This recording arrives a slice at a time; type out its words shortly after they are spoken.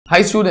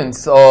Hi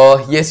students,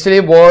 yesterday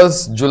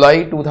was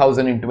July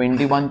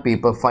 2021,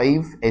 paper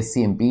 5,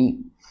 SCMPE.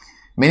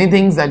 Many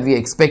things that we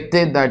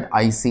expected that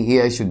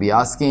ICAI should be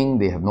asking,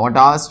 they have not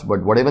asked,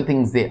 but whatever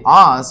things they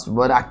asked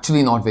were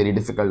actually not very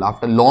difficult.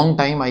 After a long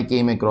time, I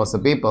came across a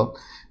paper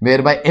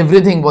whereby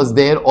everything was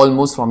there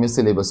almost from your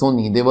syllabus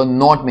only. There were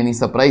not many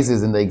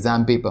surprises in the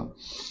exam paper.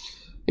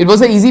 It was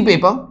an easy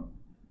paper.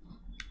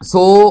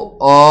 So,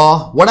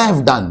 what I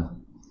have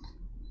done,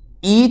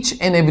 each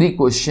and every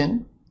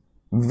question,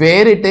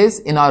 where it is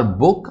in our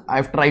book, I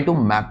have tried to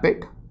map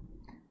it.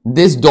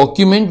 This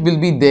document will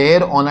be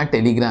there on our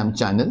Telegram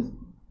channel,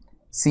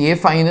 CA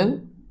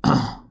Final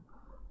 _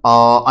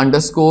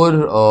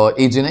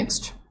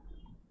 AGNext.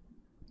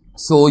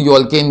 So you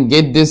all can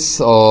get this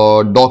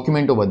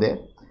document over there.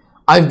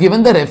 I've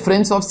given the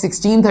reference of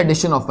 16th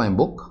edition of my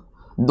book.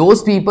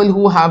 Those people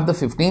who have the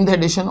 15th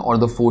edition or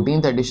the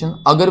 14th edition,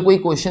 अगर कोई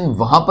question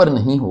वहाँ पर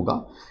नहीं होगा,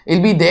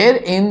 it'll be there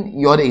in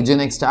your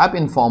AGNext app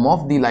in form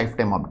of the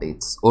lifetime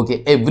updates.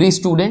 Okay, every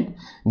student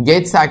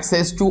gets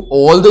access to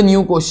all the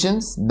new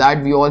questions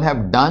that we all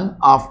have done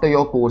after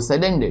your course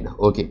had ended.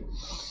 Okay,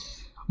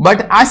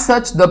 but as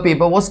such, the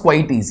paper was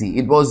quite easy.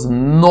 It was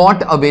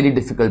not a very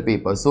difficult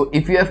paper. So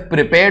if you have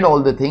prepared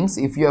all the things,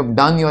 if you have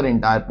done your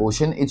entire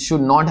portion, it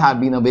should not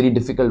have been a very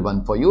difficult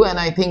one for you. And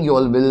I think you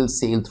all will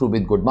sail through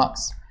with good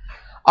marks.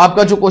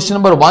 आपका जो question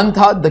number 1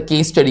 था, the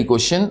case study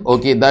question,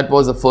 okay, that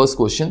was the first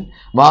question.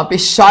 वहां पे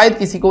शायद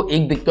किसी को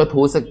एक दिक्कत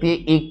हो सकती है.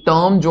 एक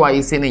टर्म जो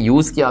आईसीए ने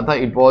यूज किया था,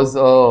 it was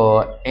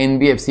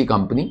NBFC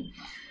company,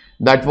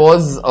 that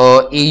was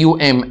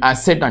AUM,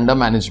 asset under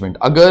management.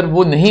 अगर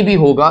वो नहीं भी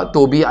होगा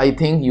तो भी I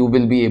think you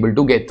will be able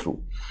to get through.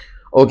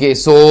 Okay,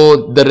 so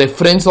the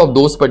reference of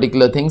those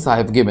particular things I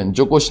have given.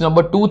 जो क्वेश्चन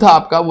नंबर 2 था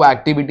आपका, वो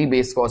activity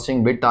based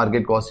costing with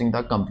target costing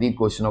था, complete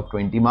question of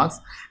 20 marks.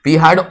 We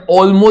had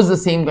almost the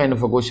same kind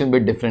of a question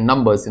with different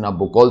numbers in our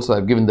book also.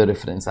 I have given the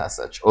reference as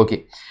such.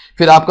 Okay.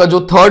 फिर आपका जो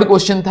third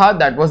question था,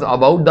 that was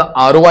about the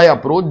ROI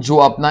approach, जो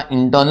अपना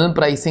internal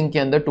pricing के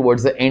अंदर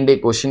towards the end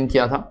एक question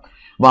किया था.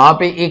 वहां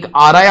पे एक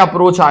RI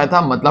अप्रोच आया था,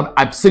 मतलब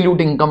एब्सोल्यूट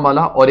इनकम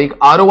वाला, और एक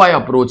ROI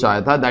अप्रोच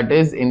आया था, that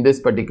is in this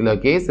particular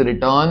case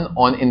return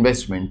on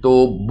investment.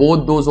 तो बोथ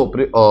दोज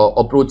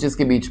अप्रोचेस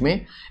के बीच में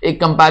एक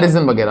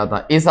कंपैरिजन वगैरह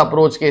था. इस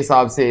अप्रोच के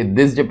हिसाब से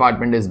दिस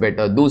डिपार्टमेंट इज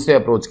बेटर, दूसरे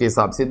अप्रोच के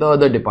हिसाब से the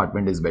other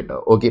department is better.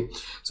 Okay,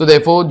 so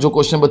therefore जो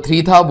क्वेश्चन नंबर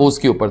 3 था वो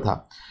उसके ऊपर था.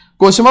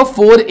 क्वेश्चन नंबर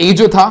 4A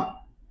जो था,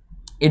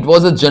 it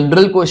was a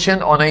general question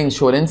on a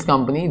insurance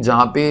company,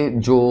 जहां पे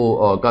जो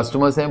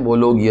कस्टमर्स हैं वो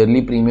लोग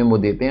ईयरली प्रीमियम वो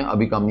देते हैं.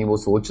 अभी कंपनी वो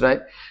सोच रहा है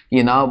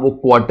कि ना वो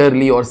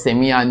क्वार्टरली और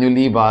सेमी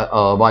एनुअली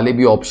वाले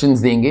भी ऑप्शंस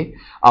देंगे.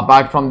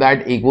 अपार्ट फ्रॉम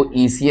दैट एक वो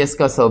ECS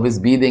का सर्विस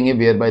भी देंगे,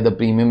 where by the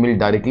premium will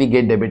directly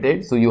get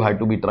debited. So you have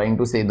to be trying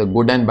to से the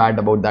good and bad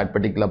about that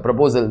particular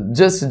proposal.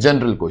 Just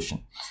general question.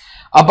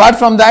 Apart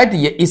from that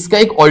इसका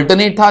एक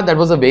alternate था, that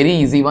was a very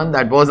easy one,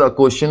 that was a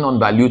question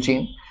on value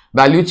chain.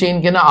 Value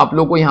chain के ना आप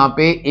लोग को यहाँ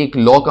पे एक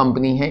लॉ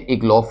कंपनी है,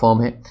 एक लॉ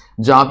फर्म है,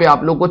 जहां पे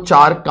आप लोग को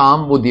 4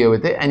 काम वो दिए हुए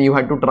थे and you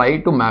had to try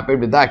to map it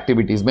with the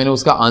activities. मैंने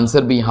उसका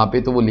आंसर भी यहाँ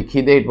पे तो वो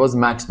लिखी दे, it was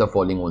match the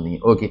following only.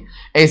 Okay,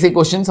 ऐसे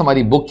क्वेश्चंस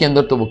हमारी बुक के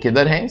अंदर तो वो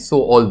किधर है.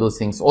 So all those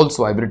things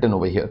also I have written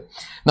over here.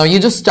 Now ये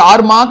जो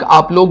स्टार मार्क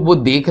आप लोग वो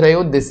देख रहे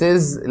हो, this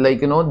is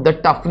like the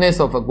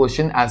toughness of a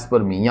question as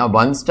per मी. या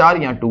 1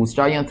 स्टार या 2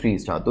 स्टार या 3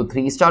 स्टार. तो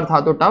 3 स्टार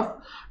था तो टफ,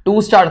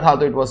 2 स्टार था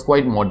तो इट वॉज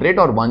क्वाइट मॉडरेट,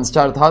 और 1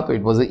 स्टार था तो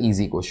it was a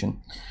easy question.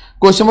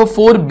 Question number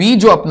 4B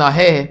जो अपना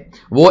है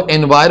वो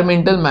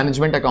एनवायरमेंटल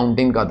मैनेजमेंट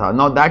अकाउंटिंग का था.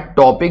 Now that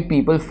topic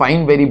people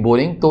find very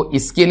boring, तो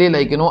इसके लिए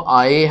like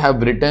I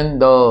have written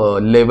the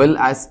level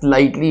as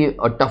slightly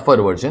a tougher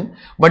version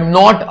but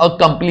not a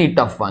complete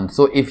tough one.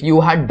 So if you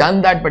had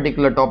done that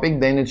particular topic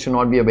then it should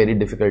not be a very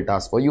difficult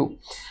task for you.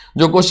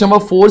 जो question number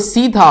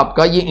 4C था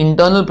आपका, ये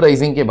internal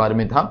pricing के बारे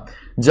में था,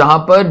 जहां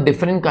पर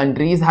different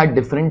countries had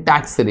different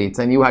tax rates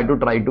and you had to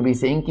try to be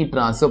saying कि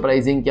ट्रांसफर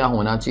प्राइसिंग क्या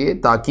होना चाहिए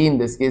ताकि in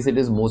this case it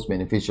is most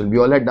beneficial. We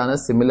all had done a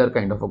similar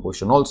kind of a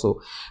question also.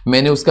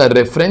 मैंने उसका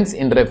reference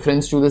in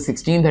reference to the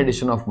 16th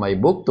addition of my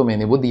book तो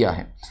मैंने वो दिया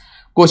है.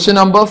 क्वेश्चन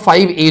नंबर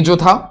 5A जो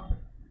था,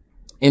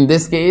 in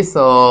this case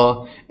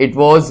it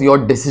was your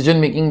decision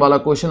making वाला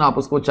क्वेश्चन. आप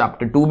उसको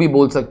चैप्टर 2 भी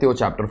बोल सकते हो,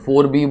 चैप्टर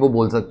 4 भी वो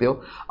बोल सकते हो.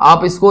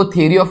 आप इसको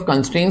थियरी ऑफ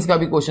कंस्ट्रेंट्स का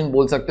भी क्वेश्चन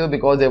बोल सकते हो,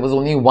 because there was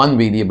only one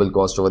variable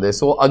cost over there.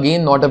 So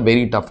again not a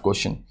very tough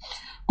question.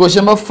 Question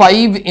number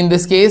 5 in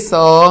this case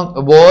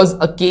was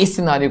a case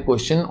scenario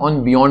question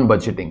on beyond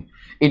budgeting.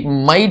 It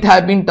might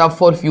have been tough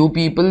for few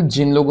people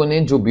जिन लोगों ने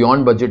जो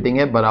beyond budgeting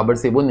है बराबर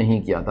से वो नहीं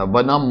किया था,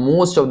 वरना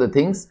most of the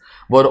things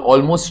were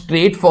almost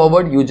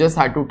straightforward. You just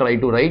had to try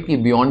to write कि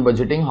beyond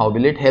budgeting how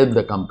will it help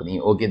the company.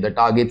 Okay, the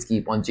targets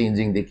keep on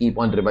changing, they keep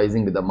on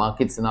revising with the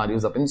market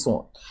scenarios up and so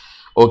on.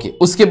 Okay,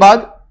 उसके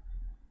बाद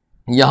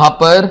यहां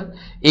पर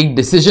एक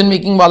decision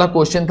making वाला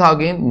question था,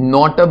 again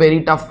not a very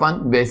tough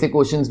one. वैसे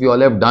questions we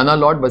all have done a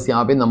lot, बस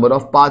यहां पे number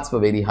of parts were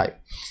very high.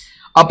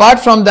 Apart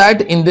from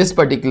that in this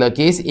particular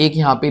case एक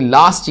यहां पे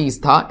लास्ट चीज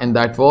था and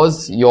that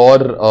was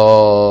your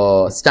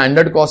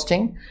standard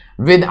costing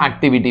with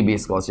activity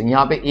based costing.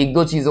 यहाँ पे एक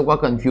दो चीजों का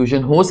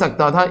confusion हो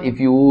सकता था if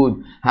you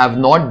have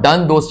not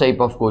done those type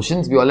of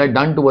questions. We all are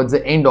done towards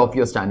the end of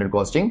your standard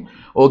costing.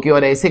 Okay,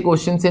 और ऐसे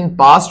questions in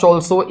past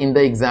also in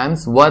the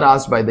exams were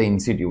asked by the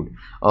institute.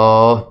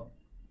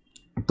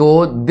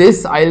 So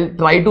this I'll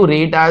try to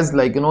rate as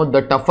like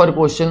the tougher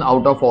question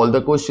out of all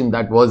the question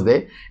that was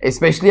there,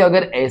 especially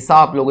अगर ऐसा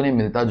आप लोगों ने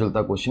मिलता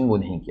जुलता question वो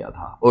नहीं किया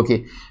था.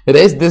 Okay,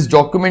 rest this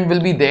document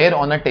will be there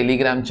on a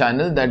Telegram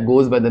channel that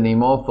goes by the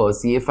name of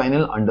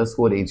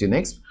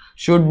CA_Final_AGNext.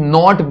 Should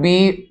not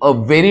be a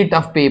very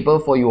tough paper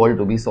for you all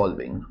to be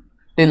solving.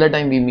 Till the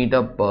time we meet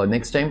up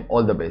next time,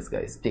 all the best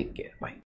guys. Take care. Bye.